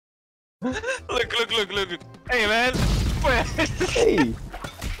Look. Hey, man. Hey!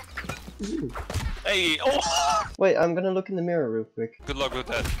 Hey, oh! Wait, I'm gonna look in the mirror real quick. Good luck with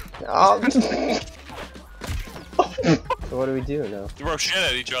that. So what do we do now? Throw shit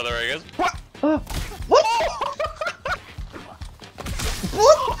at each other, I guess. What? What?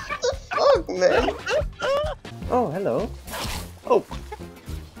 What the fuck, man? Oh, hello. Oh,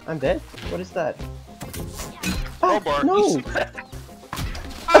 I'm dead? What is that? Oh, Crowbar. no!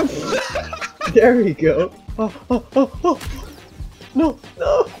 There we go. Oh. No.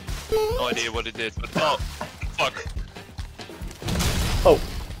 No idea what it did, but oh, fuck. Oh,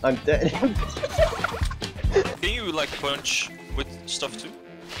 I'm dead. Can you like punch with stuff too?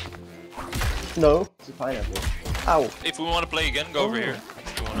 No, it's a pineapple. Ow. If we want to play again, go over here.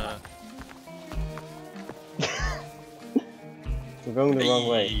 If you wanna... We're going the wrong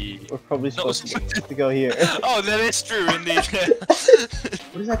way. We're probably supposed to go here. Oh, that is true indeed.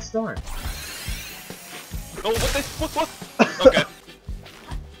 What is that star? Oh, what? Okay.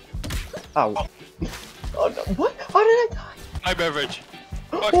 Ow. Oh no, what? How did I die? My beverage.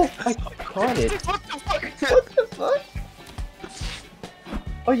 Oh, I caught it. What the fuck? What the fuck?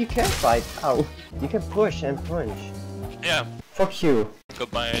 Oh, you can't fight. Ow. You can push and punch. Yeah. Fuck you.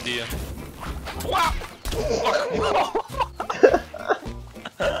 Got my idea. Wow.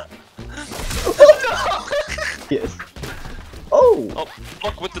 Yes. Oh! Oh,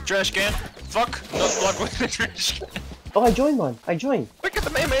 block with the trash can. Fuck. Not block with the trash can. Oh, I joined one. I joined. Look at the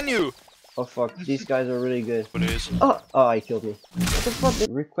main menu. Oh fuck, these guys are really good. What is? Oh, I killed me. What the fuck?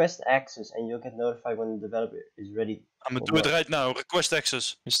 Request access and you'll get notified when the developer is ready. I'm gonna do it right now. Request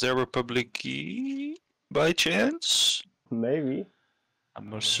access. Is there a public key by chance? Maybe. I'm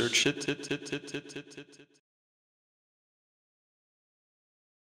gonna search it.